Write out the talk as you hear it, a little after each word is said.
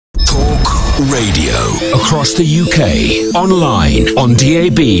Radio across the UK, online, on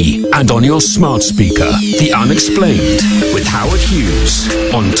DAB, and on your smart speaker. The Unexplained with Howard Hughes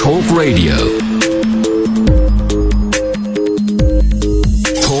on Talk Radio.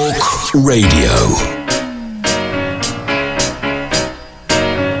 Talk Radio.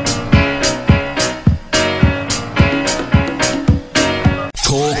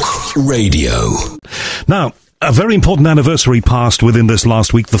 Talk Radio. Now, a very important anniversary passed within this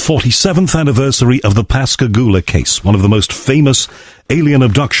last week, the 47th anniversary of the Pascagoula case, one of the most famous alien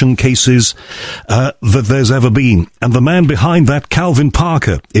abduction cases that there's ever been. And the man behind that, Calvin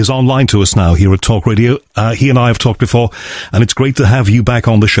Parker, is online to us now here at Talk Radio. He and I have talked before, and it's great to have you back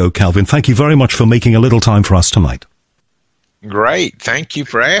on the show, Calvin. Thank you very much for making a little time for us tonight. Great. Thank you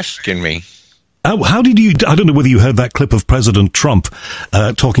for asking me. How did you, I don't know whether you heard that clip of President Trump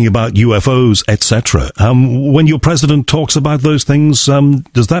talking about UFOs, etc. When your president talks about those things,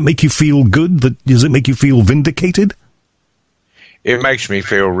 does that make you feel good? Does it make you feel vindicated? It makes me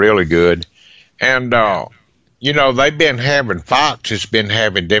feel really good. And, you know, they've been having, Fox has been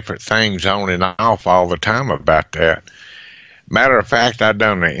having different things on and off all the time about that. Matter of fact, I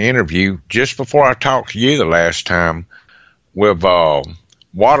done an interview just before I talked to you the last time with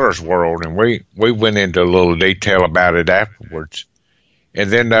Waters World, and we went into a little detail about it afterwards. And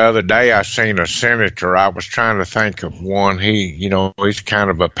then the other day I seen a senator. I was trying to think of one. He's kind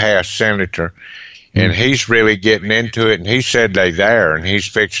of a past senator, and he's really getting into it, and he said they're there, and he's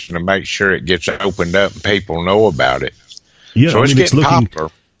fixing to make sure it gets opened up and people know about it. Yeah, so it's getting popular.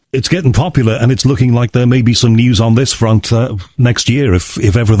 It's getting popular, and it's looking like there may be some news on this front next year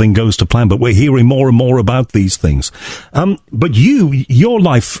if everything goes to plan. But we're hearing more and more about these things. But your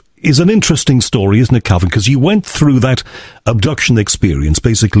life is an interesting story, isn't it, Calvin? Because you went through that abduction experience.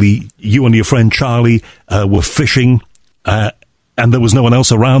 Basically, you and your friend Charlie were fishing, and there was no one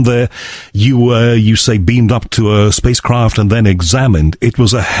else around there. You say beamed up to a spacecraft and then examined. It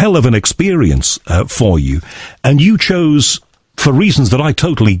was a hell of an experience for you, and you chose, for reasons that I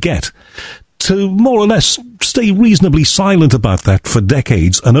totally get, to more or less stay reasonably silent about that for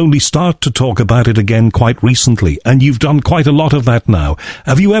decades and only start to talk about it again quite recently. And you've done quite a lot of that now.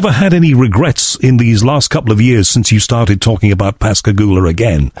 Have you ever had any regrets in these last couple of years since you started talking about Pascagoula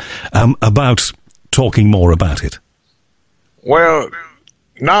again, about talking more about it? Well,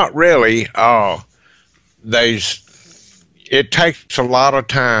 not really. It takes a lot of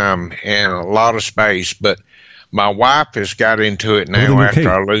time and a lot of space, but my wife has got into it now after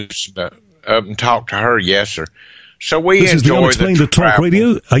I loosened up and talked to her. Yes, sir. So we this enjoy is the Unexplained Talk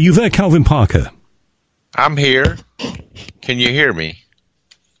Radio. Are you there, Calvin Parker? I'm here. Can you hear me?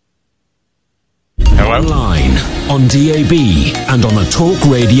 Hello? Online, on DAB, and on the Talk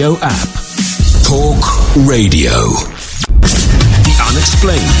Radio app. Talk Radio. The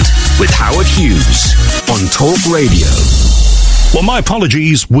Unexplained with Howard Hughes on Talk Radio. Well, my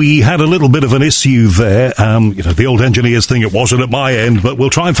apologies. We had a little bit of an issue there. The old engineers think it wasn't at my end, but we'll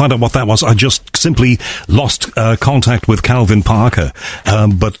try and find out what that was. I just simply lost contact with Calvin Parker,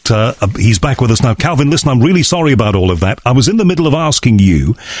 but he's back with us now. Calvin, listen, I'm really sorry about all of that. I was in the middle of asking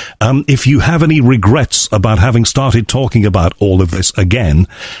you if you have any regrets about having started talking about all of this again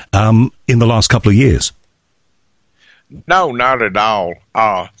in the last couple of years. No, not at all.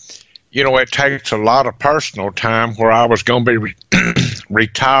 It takes a lot of personal time where I was going to be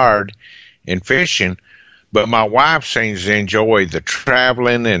retired in fishing, but my wife seems to enjoy the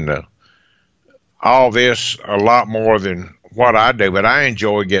traveling and all this a lot more than what I do, but I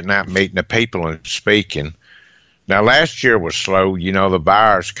enjoy getting out and meeting the people and speaking. Now, last year was slow. The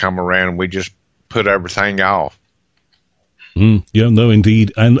virus come around, and we just put everything off. Yeah, no,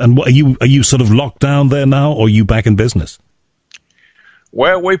 indeed. And what, are you sort of locked down there now, or are you back in business?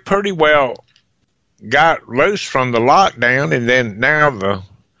 Well, we pretty well got loose from the lockdown, and then now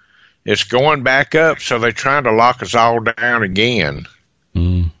it's going back up, so they're trying to lock us all down again.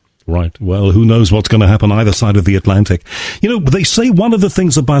 Right. Well, who knows what's going to happen either side of the Atlantic. They say one of the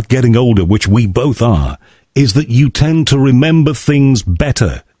things about getting older, which we both are, is that you tend to remember things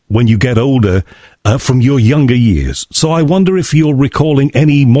better when you get older from your younger years. So I wonder if you're recalling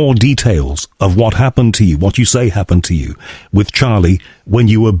any more details of what happened to you, what you say happened to you with Charlie when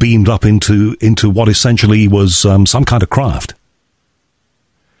you were beamed up into what essentially was some kind of craft.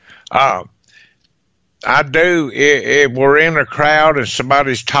 I do. If we're in a crowd and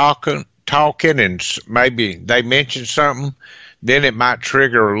somebody's talking, and maybe they mention something, then it might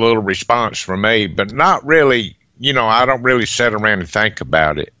trigger a little response from me, but not really. I don't really sit around and think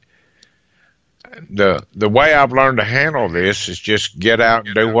about it. The way I've learned to handle this is just get out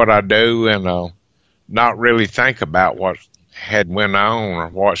and do what I do, and not really think about what had went on or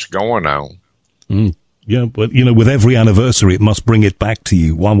what's going on. Yeah, but, with every anniversary, it must bring it back to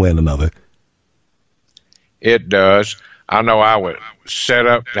you one way or another. It does. I know I was set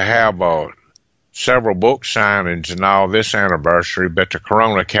up to have several book signings and all this anniversary, but the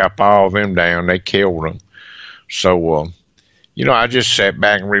corona kept all of them down. They killed them. So, I just sat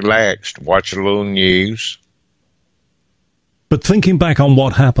back and relaxed, watched a little news. But thinking back on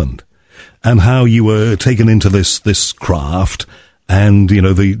what happened and how you were taken into this craft and,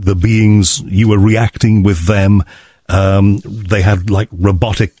 the beings, you were reacting with them, they had like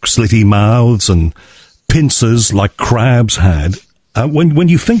robotic slitty mouths and pincers like crabs had. When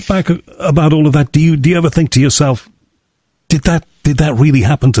you think back about all of that, do you ever think to yourself, did that really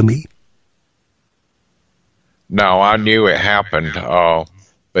happen to me? No, I knew it happened,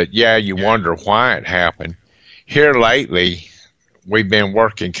 but yeah, you wonder why it happened. Here lately, we've been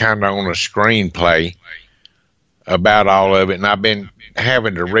working kind of on a screenplay about all of it, and I've been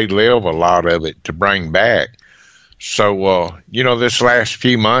having to relive a lot of it to bring back. So, this last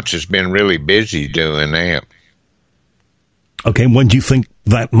few months has been really busy doing that. Okay, when do you think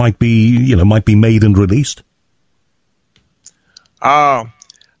that might be made and released? I'm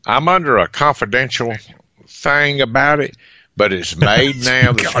under a confidential thing about it, but it's made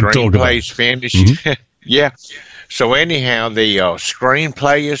now. The screenplay's finished. Mm-hmm. Yeah. So anyhow, the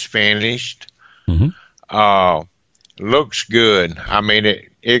screenplay is finished. Mm-hmm. Looks good. I mean,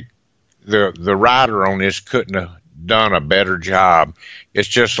 the writer on this couldn't have done a better job. It's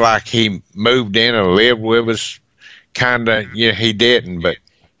just like he moved in and lived with us. Kind of, he didn't, but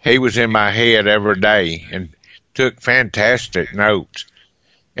he was in my head every day and took fantastic notes.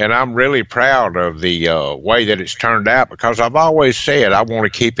 And I'm really proud of the way that it's turned out, because I've always said I want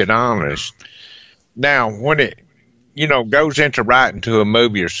to keep it honest. Now, when it, goes into writing to a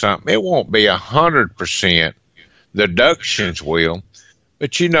movie or something, it won't be 100%. The deductions will.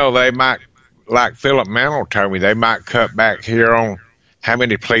 But, they might, like Philip Mantle told me, they might cut back here on how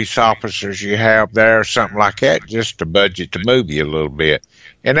many police officers you have there or something like that, just to budget the movie a little bit.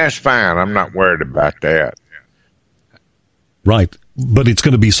 And that's fine. I'm not worried about that. Right. But it's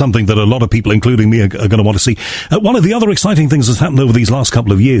going to be something that a lot of people, including me, are going to want to see. One of the other exciting things that's happened over these last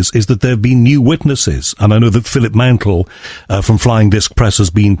couple of years is that there have been new witnesses. And I know that Philip Mantle from Flying Disc Press has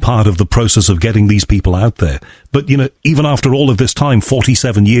been part of the process of getting these people out there. But, even after all of this time,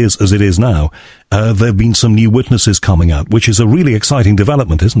 47 years as it is now, there have been some new witnesses coming out, which is a really exciting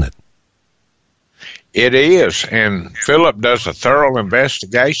development, isn't it? It is. And Philip does a thorough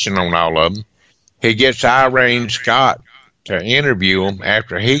investigation on all of them. He gets Irene Scott to interview him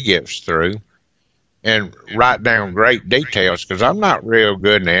after he gets through and write down great details, because I'm not real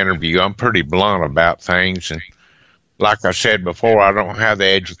good in the interview. I'm pretty blunt about things, and like I said before, I don't have the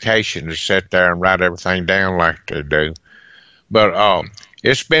education to sit there and write everything down like they do. But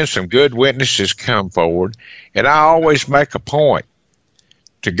it's been some good witnesses come forward, and I always make a point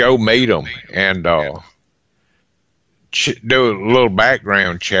to go meet them and do a little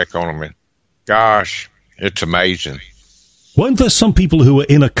background check on them, and gosh, it's amazing. Weren't there some people who were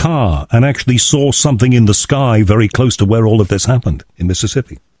in a car and actually saw something in the sky very close to where all of this happened in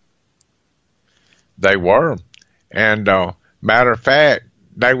Mississippi? They were. And matter of fact,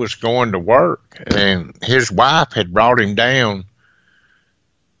 they was going to work, and his wife had brought him down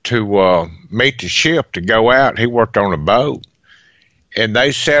to meet the ship to go out. He worked on a boat. And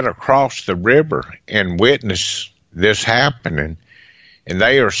they sat across the river and witnessed this happening. And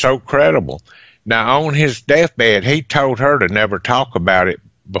they are so credible. Now, on his deathbed, he told her to never talk about it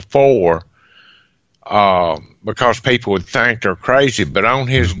before because people would think they're crazy. But on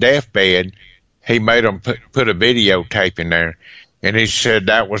his deathbed, he made them put a videotape in there, and he said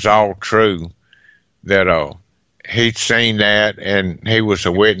that was all true, that he'd seen that, and he was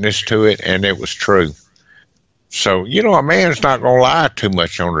a witness to it, and it was true. So, a man's not going to lie too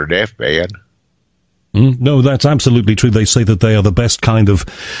much on their deathbed. No, that's absolutely true. They say that they are the best kind of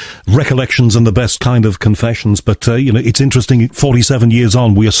recollections and the best kind of confessions. But, it's interesting, 47 years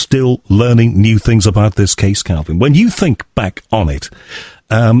on, we are still learning new things about this case, Calvin. When you think back on it,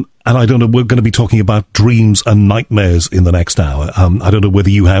 and I don't know, we're going to be talking about dreams and nightmares in the next hour. I don't know whether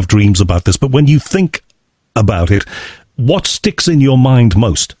you have dreams about this, but when you think about it, what sticks in your mind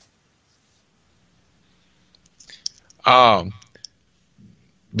most? That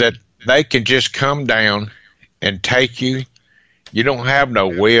they can just come down and take you. You don't have no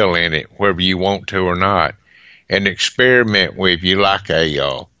will in it, whether you want to or not, and experiment with you like they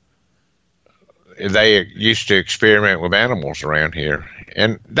used to experiment with animals around here.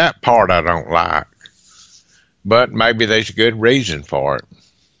 And that part I don't like. But maybe there's a good reason for it.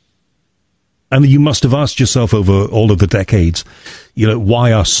 And you must have asked yourself over all of the decades,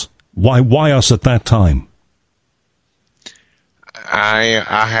 why us? Why us at that time?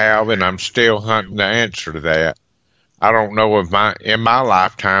 I have, and I'm still hunting the answer to that. I don't know if in my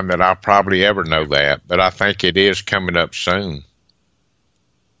lifetime that I'll probably ever know that, but I think it is coming up soon.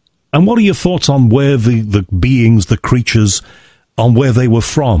 And what are your thoughts on where the beings, the creatures, on where they were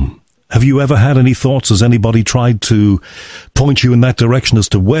from? Have you ever had any thoughts? Has anybody tried to point you in that direction as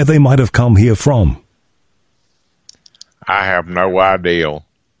to where they might have come here from? I have no idea.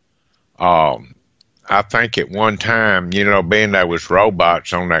 I think at one time, being there was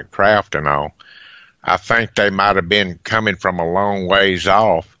robots on that craft and all, I think they might have been coming from a long ways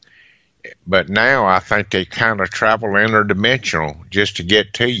off. But now I think they kind of travel interdimensional just to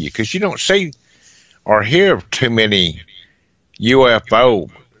get to you, because you don't see or hear too many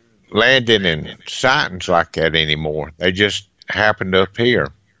UFO landing and sightings like that anymore. They just happen to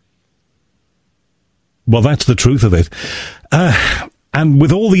appear. Well, that's the truth of it. And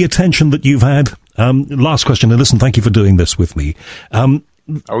with all the attention that you've had, last question, and listen, thank you for doing this with me.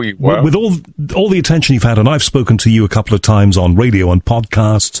 With all the attention you've had, and I've spoken to you a couple of times on radio and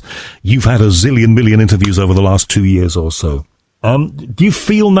podcasts, you've had a zillion million interviews over the last 2 years or so. Do you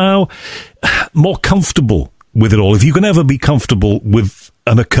feel now more comfortable with it all? If you can ever be comfortable with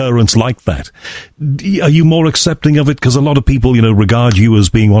an occurrence like that, are you more accepting of it? Because a lot of people, regard you as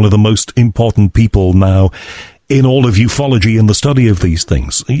being one of the most important people now in all of ufology and the study of these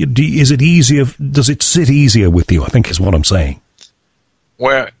things. Is it easier? Does it sit easier with you, I think is what I'm saying.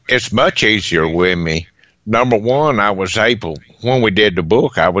 Well, it's much easier with me. Number one, when we did the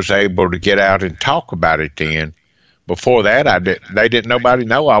book, I was able to get out and talk about it then. Before that, nobody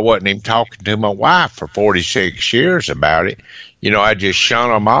know I wasn't even talking to my wife for 46 years about it. I just shun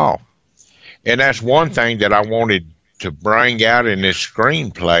them off. And that's one thing that I wanted to bring out in this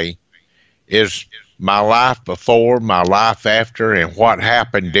screenplay is my life before, my life after, and what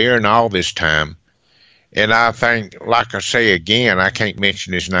happened during all this time. And I think, like I say again, I can't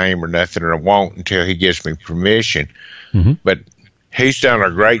mention his name or nothing, or I won't until he gives me permission. Mm-hmm. But he's done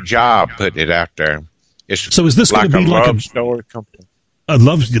a great job putting it out there. So is this like going to be like a love story?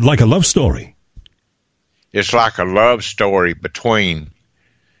 Like a love story? It's like a love story between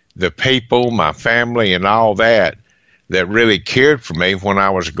the people, my family, and all that really cared for me when I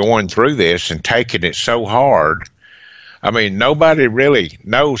was going through this and taking it so hard. I mean, nobody really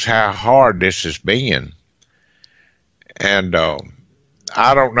knows how hard this has been. And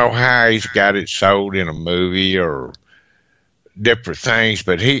I don't know how he's got it sold in a movie or different things,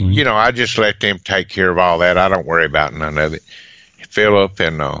 but I just let them take care of all that. I don't worry about none of it. Philip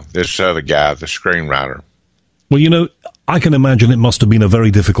and this other guy, the screenwriter. Well, I can imagine it must have been a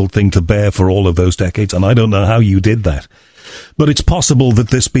very difficult thing to bear for all of those decades, and I don't know how you did that. But it's possible that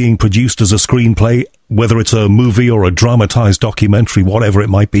this being produced as a screenplay, whether it's a movie or a dramatized documentary, whatever it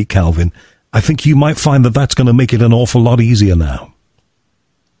might be, Calvin, I think you might find that that's going to make it an awful lot easier now.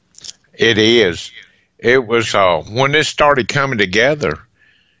 It is. It was when this started coming together,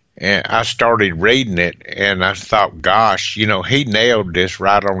 and I started reading it, and I thought, gosh, he nailed this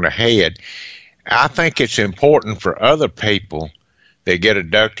right on the head. I think it's important for other people that get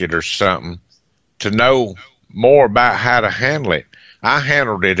abducted or something to know more about how to handle it. I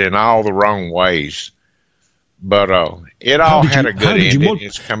handled it in all the wrong ways, but it all had a good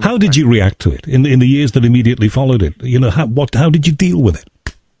ending. How did you react to it in the years that immediately followed it? How did you deal with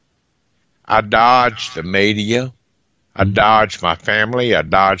it? I dodged the media. I dodged my family. I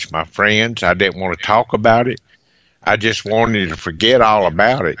dodged my friends. I didn't want to talk about it. I just wanted to forget all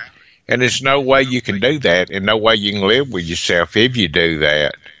about it. And there's no way you can do that, and no way you can live with yourself if you do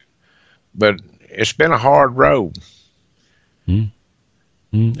that. But it's been a hard road. And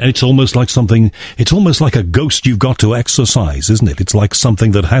it's almost like a ghost you've got to exorcise, isn't it? It's like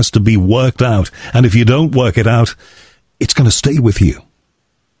something that has to be worked out. And if you don't work it out, it's going to stay with you.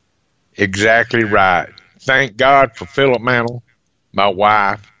 Exactly right. Thank God for Philip Mantle, my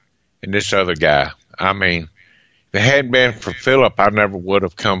wife, and this other guy. I mean, if it hadn't been for Philip, I never would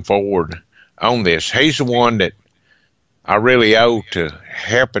have come forward on this. He's the one that I really owe to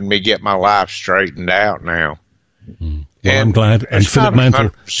helping me get my life straightened out now. Well, I'm glad. And Philip Mantle,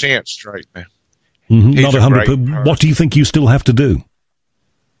 100% straight now. Not 100%. What do you think you still have to do?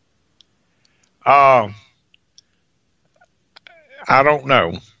 I don't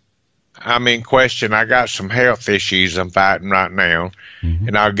know. I got some health issues I'm fighting right now,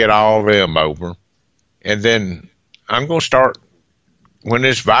 and I'll get all of them over. And then I'm going to start, when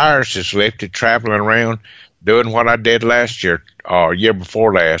this virus is lifted, traveling around, doing what I did last year, or year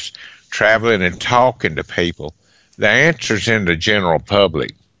before last, traveling and talking to people. The answer's in the general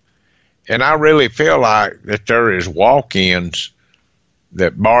public. And I really feel like that there is walk-ins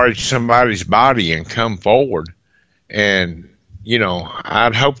that borrowed somebody's body and come forward. And, you know,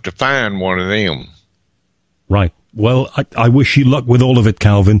 I'd hope to find one of them. Right. Well, I wish you luck with all of it,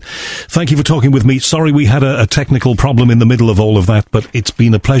 Calvin. Thank you for talking with me. Sorry we had a technical problem in the middle of all of that, but it's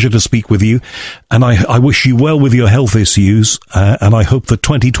been a pleasure to speak with you. And I wish you well with your health issues, and I hope that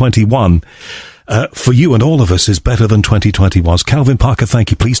 2021, for you and all of us, is better than 2020 was. Calvin Parker,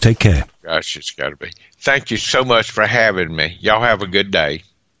 thank you. Please take care. Gosh, it's got to be. Thank you so much for having me. Y'all have a good day.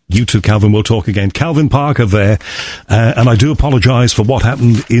 You too, Calvin. We'll talk again. Calvin Parker there. And I do apologize for what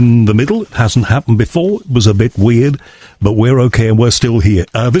happened in the middle. It hasn't happened before. It was a bit weird, but we're okay and we're still here.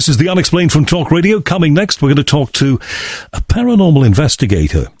 This is The Unexplained from Talk Radio. Coming next, we're going to talk to a paranormal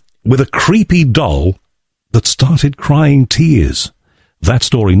investigator with a creepy doll that started crying tears. That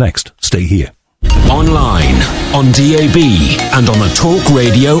story next. Stay here. Online, on DAB, and on the Talk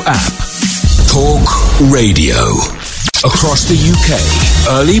Radio app. Talk Radio. Across the UK,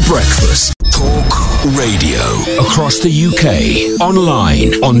 early breakfast. Talk Radio. Across the UK,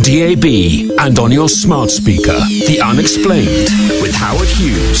 online, on DAB, and on your smart speaker. The Unexplained with Howard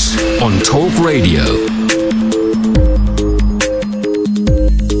Hughes on Talk Radio.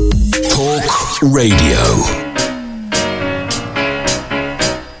 Talk Radio.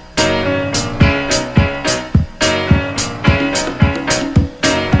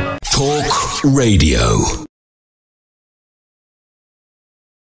 Talk Radio.